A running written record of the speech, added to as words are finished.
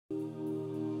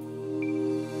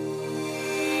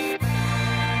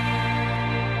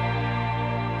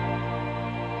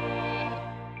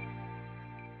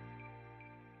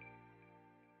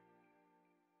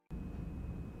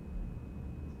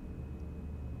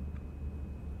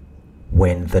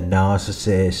when the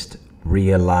narcissist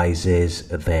realizes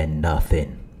they're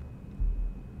nothing.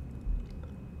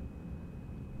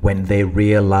 When they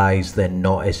realize they're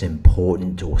not as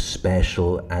important or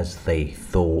special as they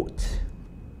thought.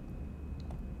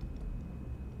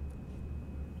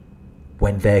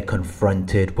 When they're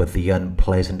confronted with the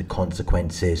unpleasant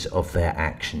consequences of their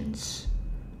actions.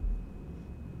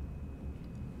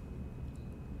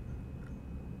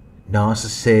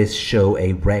 Narcissists show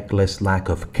a reckless lack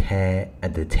of care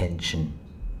and attention.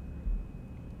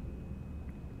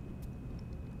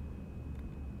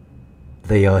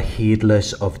 They are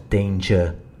heedless of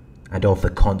danger and of the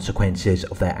consequences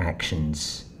of their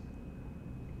actions.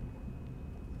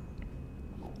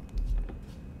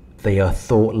 They are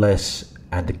thoughtless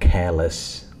and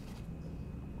careless.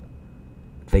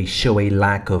 They show a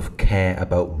lack of care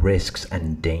about risks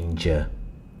and danger.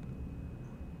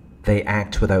 They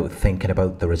act without thinking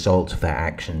about the results of their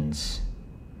actions.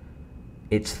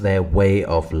 It's their way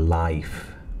of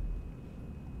life.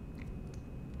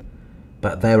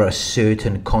 But there are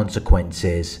certain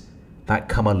consequences that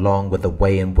come along with the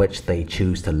way in which they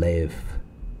choose to live.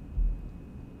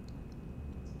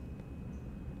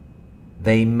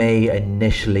 They may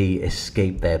initially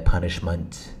escape their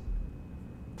punishment.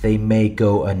 They may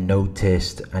go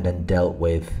unnoticed and undealt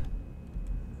with.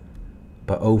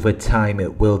 But over time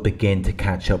it will begin to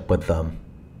catch up with them.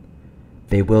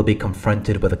 They will be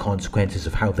confronted with the consequences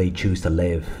of how they choose to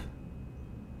live.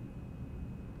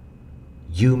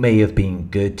 You may have been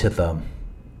good to them.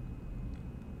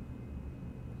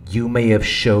 You may have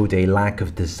showed a lack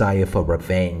of desire for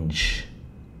revenge.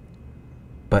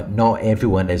 But not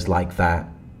everyone is like that.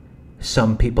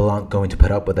 Some people aren't going to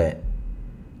put up with it.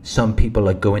 Some people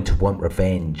are going to want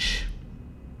revenge.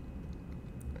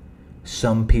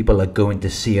 Some people are going to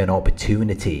see an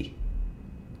opportunity.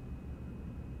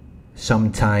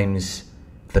 Sometimes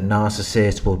the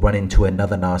narcissist will run into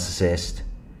another narcissist,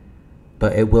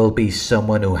 but it will be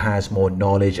someone who has more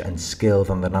knowledge and skill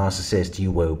than the narcissist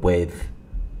you were with.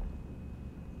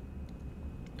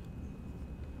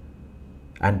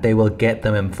 And they will get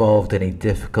them involved in a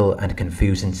difficult and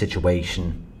confusing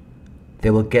situation.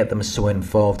 They will get them so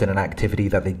involved in an activity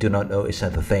that they do not notice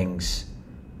other things.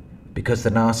 Because the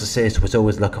narcissist was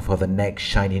always looking for the next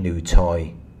shiny new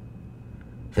toy.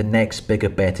 The next bigger,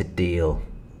 better deal.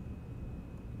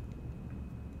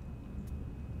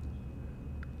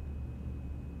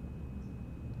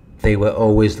 They were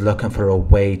always looking for a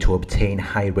way to obtain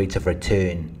high rates of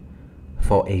return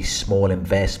for a small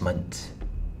investment.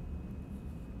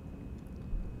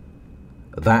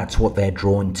 That's what they're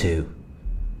drawn to.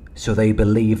 So they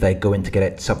believe they're going to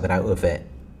get something out of it.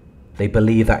 They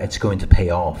believe that it's going to pay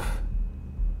off.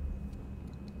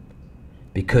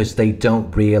 Because they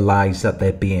don't realize that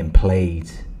they're being played.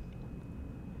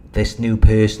 This new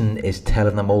person is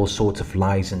telling them all sorts of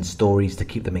lies and stories to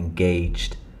keep them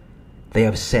engaged. They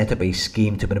have set up a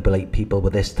scheme to manipulate people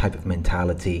with this type of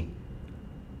mentality.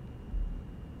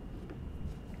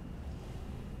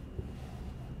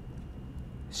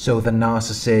 So the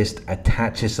narcissist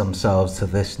attaches themselves to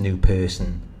this new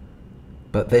person.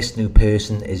 But this new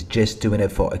person is just doing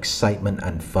it for excitement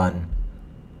and fun.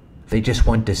 They just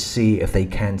want to see if they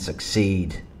can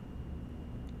succeed.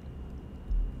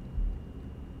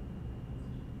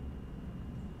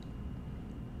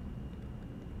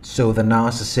 So the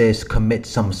narcissist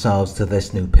commits themselves to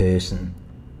this new person.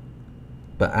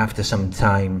 But after some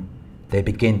time, they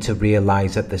begin to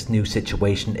realize that this new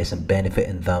situation isn't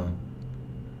benefiting them.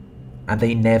 And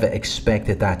they never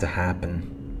expected that to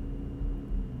happen.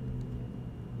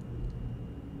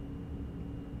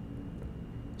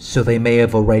 So they may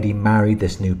have already married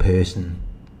this new person.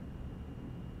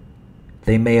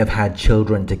 They may have had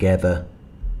children together.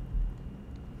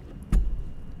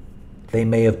 They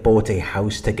may have bought a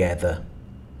house together.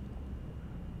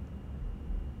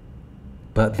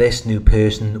 But this new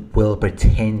person will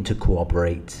pretend to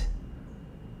cooperate.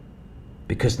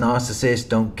 Because narcissists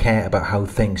don't care about how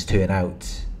things turn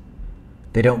out.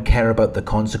 They don't care about the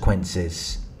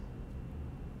consequences.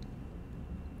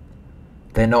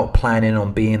 They're not planning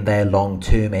on being there long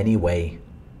term anyway.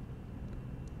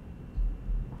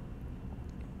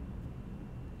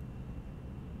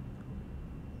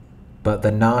 But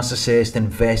the narcissist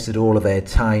invested all of their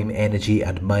time, energy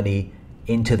and money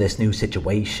into this new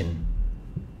situation.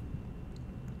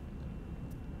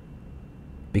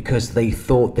 Because they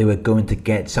thought they were going to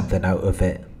get something out of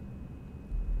it.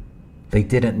 They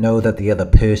didn't know that the other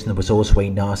person was also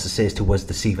a narcissist who was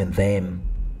deceiving them.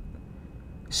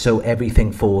 So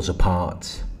everything falls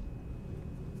apart.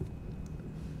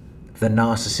 The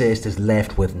narcissist is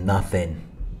left with nothing.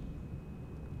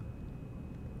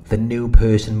 the new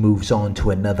person moves on to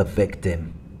another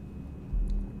victim.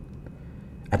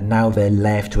 And now they're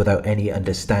left without any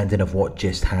understanding of what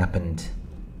just happened.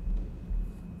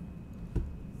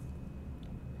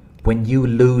 When you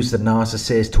lose the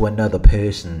narcissist to another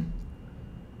person,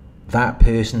 that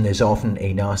person is often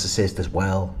a narcissist as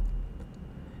well.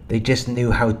 They just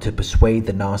knew how to persuade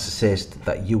the narcissist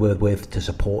that you were with to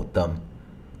support them.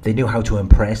 They knew how to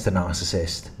impress the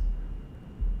narcissist.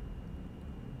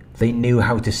 They knew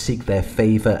how to seek their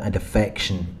favor and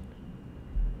affection.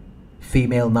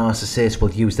 Female narcissists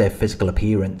will use their physical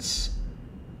appearance.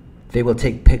 They will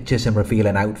take pictures in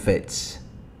revealing outfits.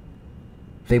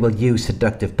 They will use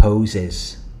seductive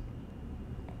poses.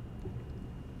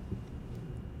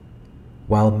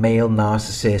 While male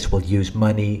narcissists will use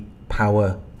money,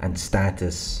 power, and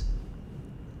status.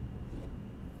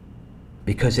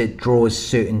 Because it draws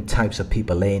certain types of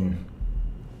people in.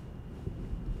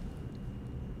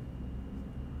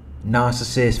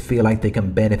 Narcissists feel like they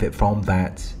can benefit from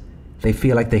that. They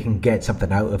feel like they can get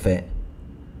something out of it.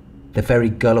 They're very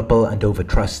gullible and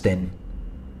over-trusting.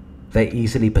 They're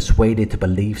easily persuaded to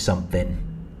believe something.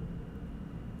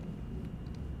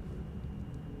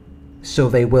 So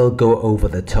they will go over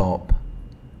the top.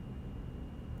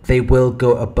 They will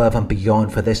go above and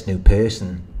beyond for this new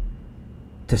person,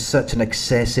 to such an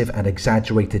excessive and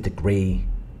exaggerated degree.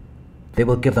 They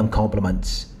will give them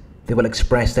compliments. They will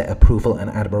express their approval and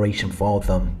admiration for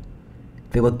them.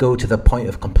 They will go to the point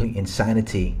of complete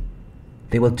insanity.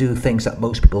 They will do things that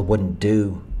most people wouldn't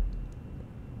do,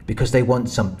 because they want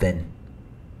something.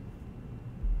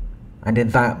 And in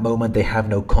that moment they have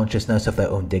no consciousness of their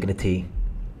own dignity.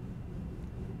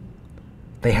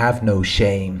 They have no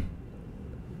shame.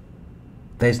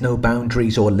 There's no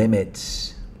boundaries or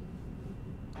limits.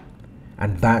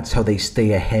 And that's how they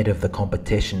stay ahead of the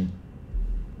competition.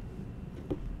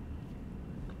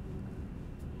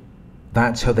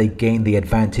 That's how they gain the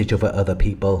advantage over other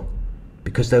people,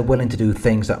 because they're willing to do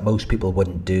things that most people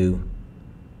wouldn't do.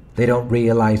 They don't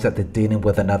realize that they're dealing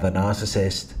with another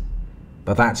narcissist,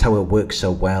 but that's how it works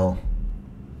so well.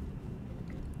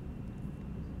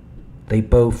 They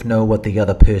both know what the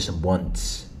other person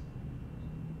wants,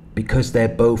 because they're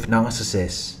both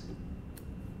narcissists.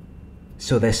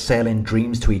 So they're selling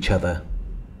dreams to each other.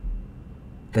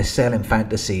 They're selling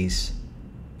fantasies,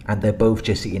 and they're both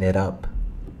just eating it up.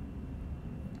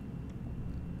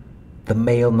 The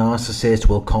male narcissist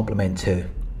will compliment her.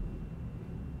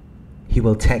 He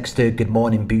will text her "Good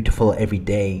morning, beautiful" every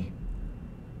day.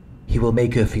 He will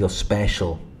make her feel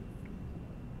special,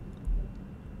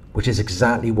 which is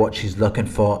exactly what she's looking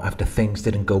for after things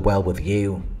didn't go well with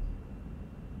you.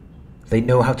 They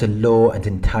know how to lure and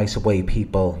entice away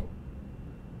people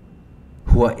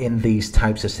who are in these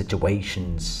types of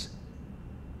situations.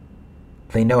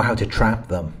 They know how to trap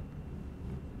them.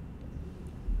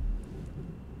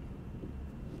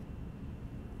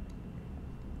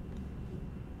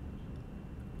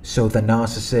 So the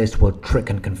narcissist will trick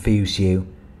and confuse you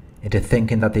into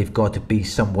thinking that they've got to be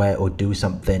somewhere or do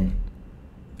something,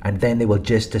 and then they will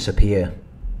just disappear.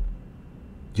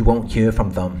 You won't hear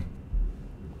from them,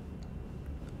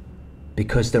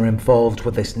 because they're involved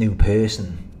with this new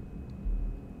person.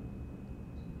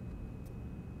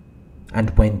 And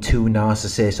when two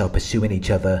narcissists are pursuing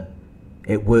each other,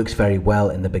 it works very well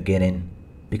in the beginning,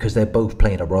 because they're both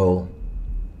playing a role.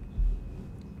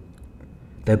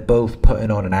 They're both putting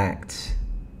on an act.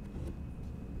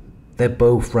 They're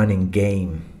both running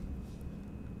game.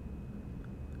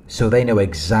 So they know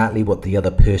exactly what the other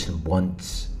person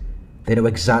wants. They know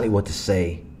exactly what to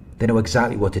say. They know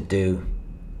exactly what to do.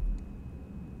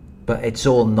 But it's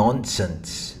all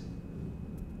nonsense.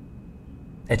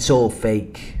 It's all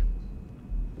fake.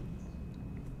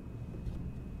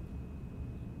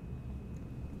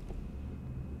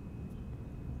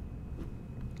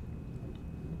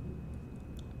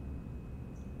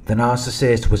 The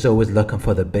narcissist was always looking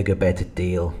for the bigger, better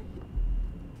deal.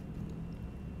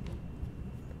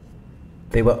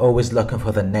 They were always looking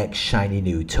for the next shiny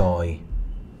new toy.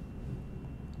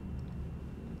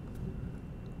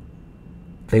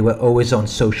 They were always on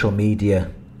social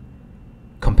media,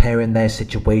 comparing their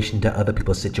situation to other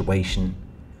people's situation.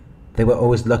 They were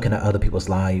always looking at other people's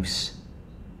lives,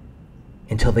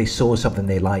 until they saw something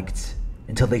they liked,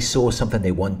 until they saw something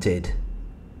they wanted.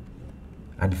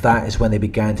 And that is when they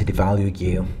began to devalue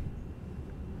you.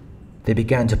 They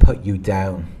began to put you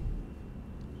down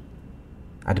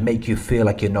and make you feel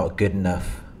like you're not good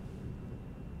enough.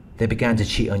 They began to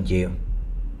cheat on you.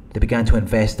 They began to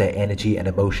invest their energy and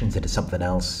emotions into something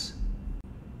else.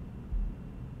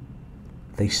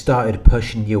 They started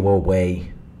pushing you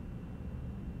away.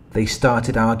 They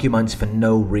started arguments for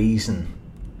no reason.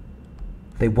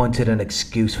 They wanted an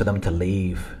excuse for them to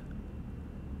leave,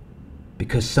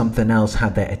 because something else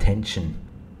had their attention.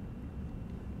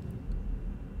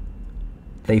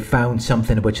 They found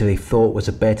something which they thought was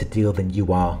a better deal than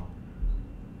you are,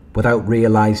 without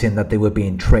realizing that they were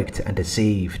being tricked and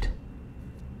deceived.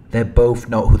 They're both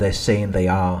not who they're saying they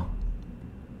are.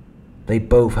 They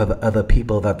both have other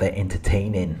people that they're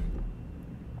entertaining.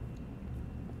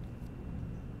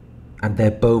 And they're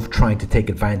both trying to take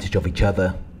advantage of each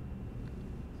other.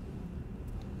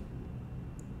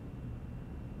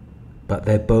 But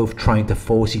they're both trying to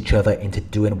force each other into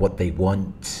doing what they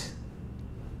want.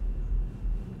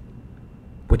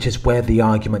 Which is where the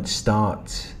arguments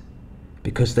start,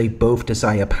 because they both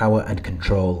desire power and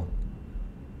control.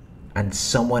 And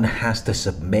someone has to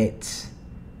submit.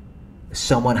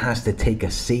 Someone has to take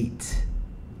a seat.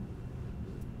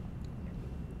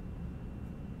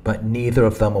 But neither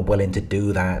of them are willing to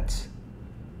do that.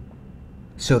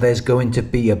 So there's going to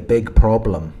be a big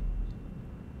problem.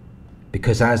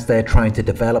 Because as they're trying to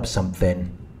develop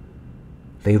something,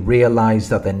 they realize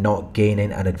that they're not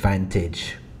gaining an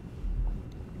advantage.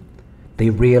 They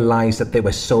realize that they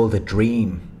were sold a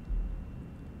dream.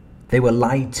 They were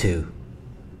lied to.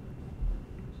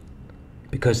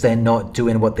 Because they're not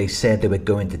doing what they said they were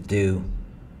going to do.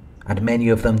 And many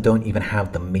of them don't even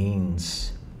have the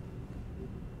means.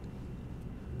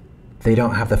 They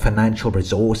don't have the financial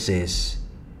resources.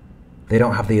 They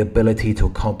don't have the ability to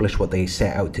accomplish what they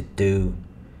set out to do.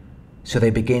 So they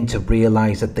begin to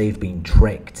realize that they've been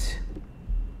tricked.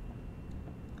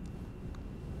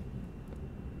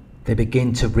 They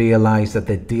begin to realize that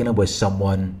they're dealing with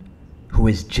someone who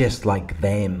is just like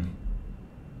them.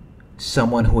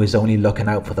 Someone who is only looking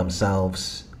out for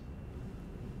themselves.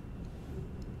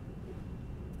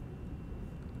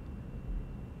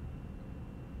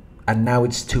 And now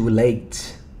it's too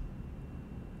late.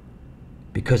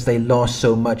 Because they lost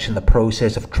so much in the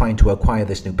process of trying to acquire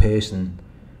this new person.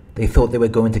 They thought they were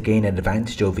going to gain an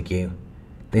advantage over you.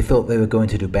 They thought they were going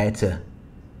to do better.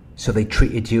 So they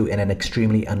treated you in an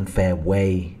extremely unfair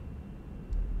way.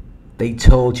 They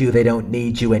told you they don't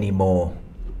need you anymore.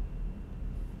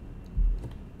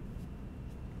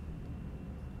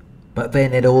 But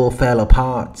then it all fell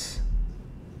apart.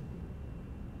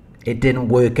 It didn't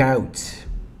work out.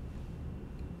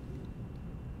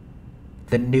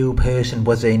 The new person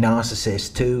was a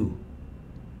narcissist too.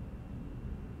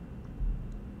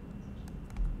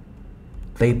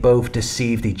 They both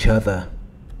deceived each other.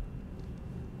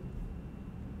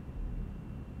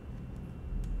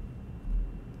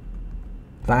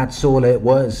 That's all it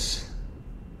was.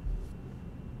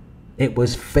 It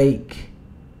was fake.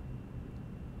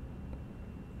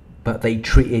 But they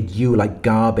treated you like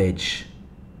garbage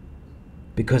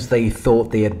because they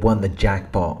thought they had won the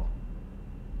jackpot.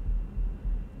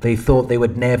 They thought they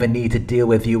would never need to deal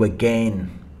with you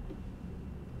again.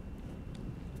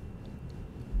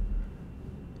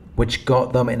 Which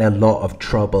got them in a lot of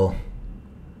trouble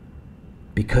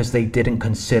because they didn't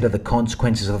consider the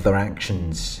consequences of their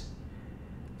actions.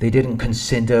 They didn't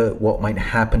consider what might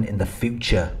happen in the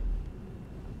future.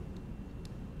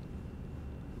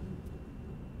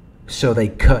 So they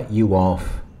cut you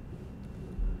off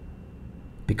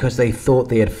because they thought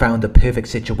they had found a perfect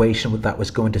situation that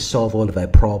was going to solve all of their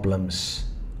problems.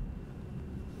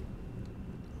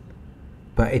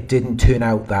 But it didn't turn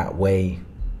out that way.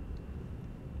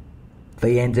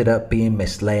 They ended up being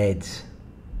misled.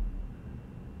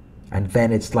 And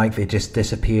then it's like they just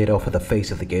disappeared off of the face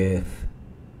of the earth.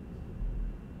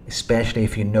 Especially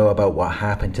if you know about what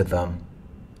happened to them.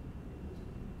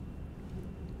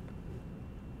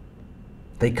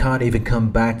 They can't even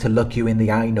come back to look you in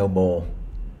the eye no more.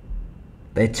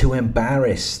 They're too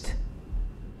embarrassed.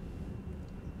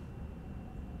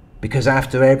 Because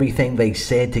after everything they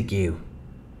said to you,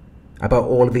 about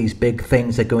all of these big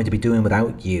things they're going to be doing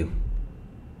without you,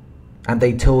 and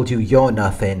they told you you're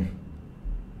nothing,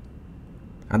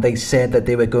 and they said that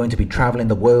they were going to be traveling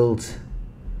the world,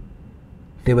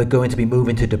 they were going to be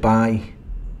moving to Dubai,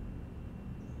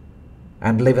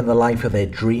 and living the life of their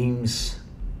dreams.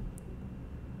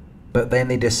 But then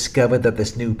they discovered that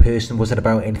this new person wasn't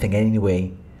about anything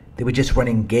anyway. They were just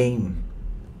running game.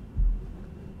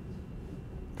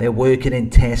 They're working in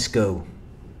Tesco.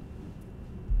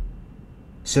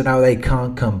 So now they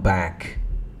can't come back.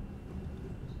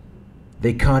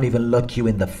 They can't even look you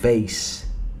in the face.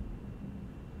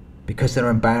 Because they're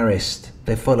embarrassed.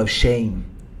 They're full of shame.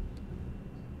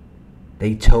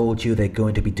 They told you they're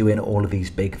going to be doing all of these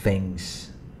big things.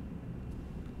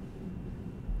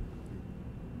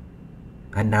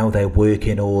 And now they're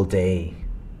working all day.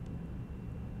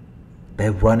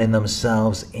 They're running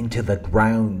themselves into the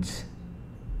ground.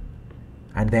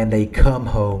 and then they come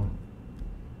home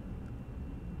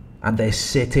and they're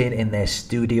sitting in their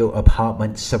studio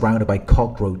apartment surrounded by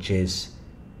cockroaches,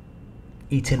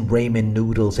 eating ramen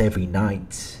noodles every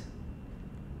night.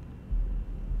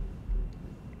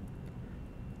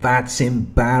 That's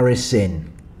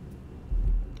embarrassing.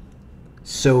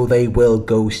 So they will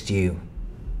ghost you.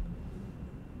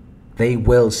 They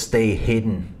will stay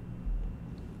hidden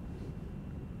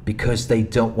because they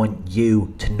don't want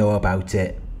you to know about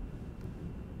it.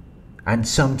 And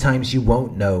sometimes you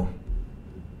won't know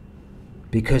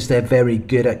because they're very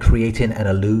good at creating an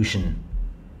illusion.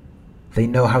 They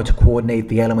know how to coordinate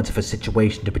the elements of a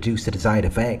situation to produce the desired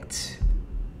effect.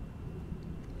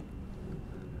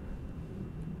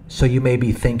 So you may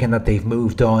be thinking that they've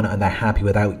moved on and they're happy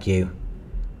without you.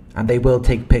 And they will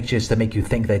take pictures to make you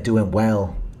think they're doing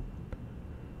well.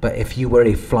 But if you were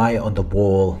a fly on the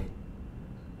wall,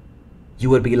 you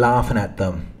would be laughing at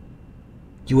them.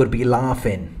 You would be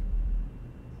laughing.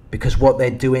 Because what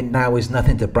they're doing now is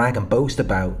nothing to brag and boast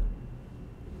about.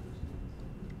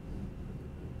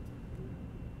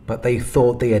 But they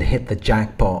thought they had hit the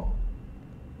jackpot.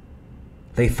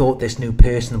 They thought this new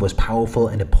person was powerful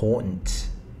and important.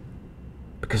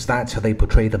 Because that's how they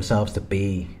portray themselves to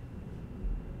be.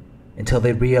 Until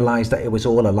they realize that it was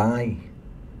all a lie.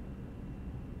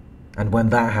 And when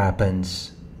that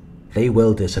happens, they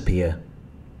will disappear.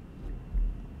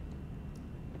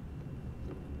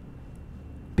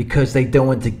 Because they don't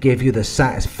want to give you the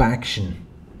satisfaction.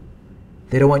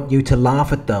 They don't want you to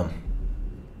laugh at them.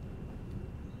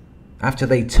 After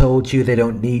they told you they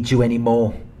don't need you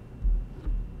anymore.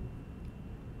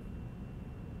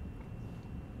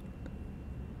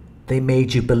 They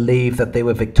made you believe that they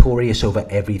were victorious over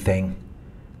everything.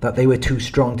 That they were too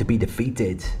strong to be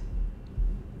defeated.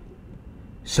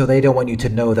 So they don't want you to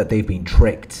know that they've been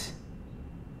tricked.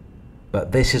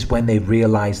 But this is when they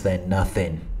realize they're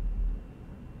nothing.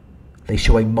 They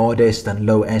show a modest and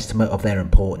low estimate of their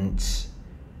importance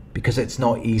because it's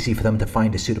not easy for them to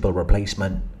find a suitable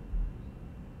replacement.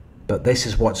 But this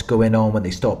is what's going on when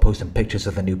they stop posting pictures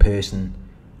of the new person,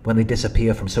 when they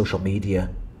disappear from social media.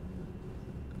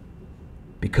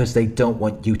 Because they don't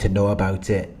want you to know about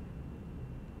it.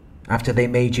 After they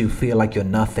made you feel like you're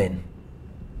nothing.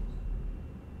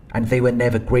 And they were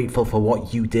never grateful for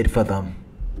what you did for them.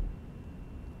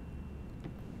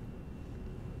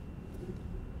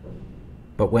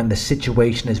 But when the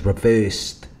situation is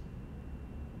reversed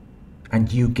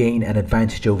and you gain an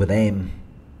advantage over them,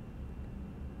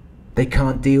 they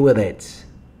can't deal with it.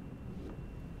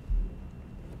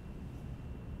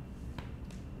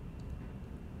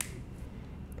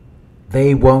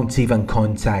 They won't even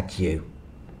contact you.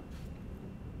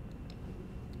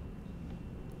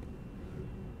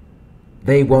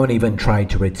 They won't even try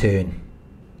to return.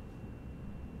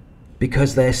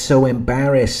 Because they're so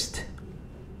embarrassed.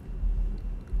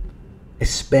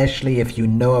 Especially if you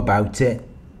know about it.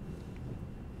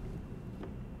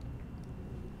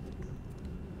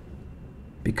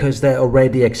 Because they're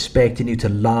already expecting you to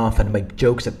laugh and make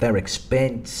jokes at their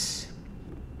expense.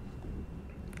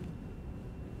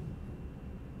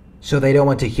 So they don't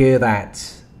want to hear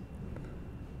that.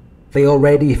 They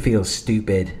already feel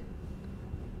stupid.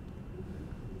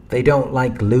 They don't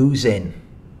like losing.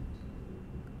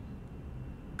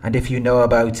 And if you know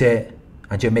about it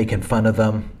and you're making fun of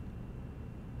them,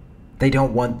 they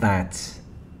don't want that.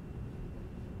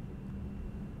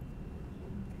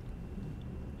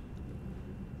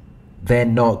 They're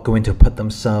not going to put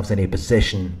themselves in a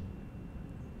position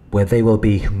where they will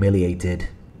be humiliated.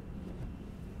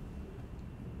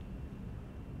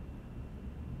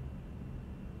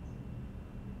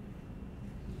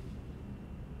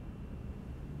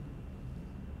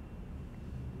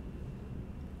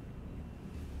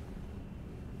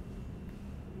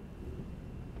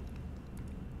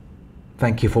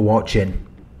 Thank you for watching.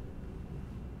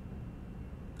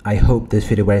 I hope this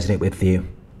video resonated with you.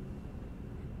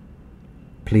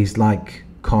 Please like,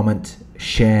 comment,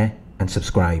 share and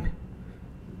subscribe.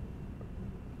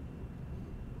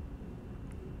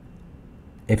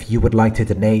 If you would like to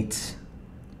donate,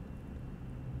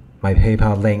 my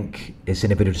PayPal link is in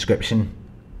the video description.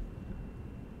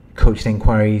 Coaching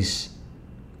inquiries,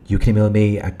 you can email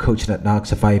me at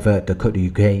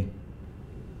coaching@narcsurvivor.co.uk.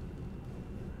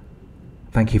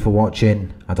 Thank you for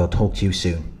watching and I'll talk to you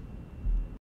soon.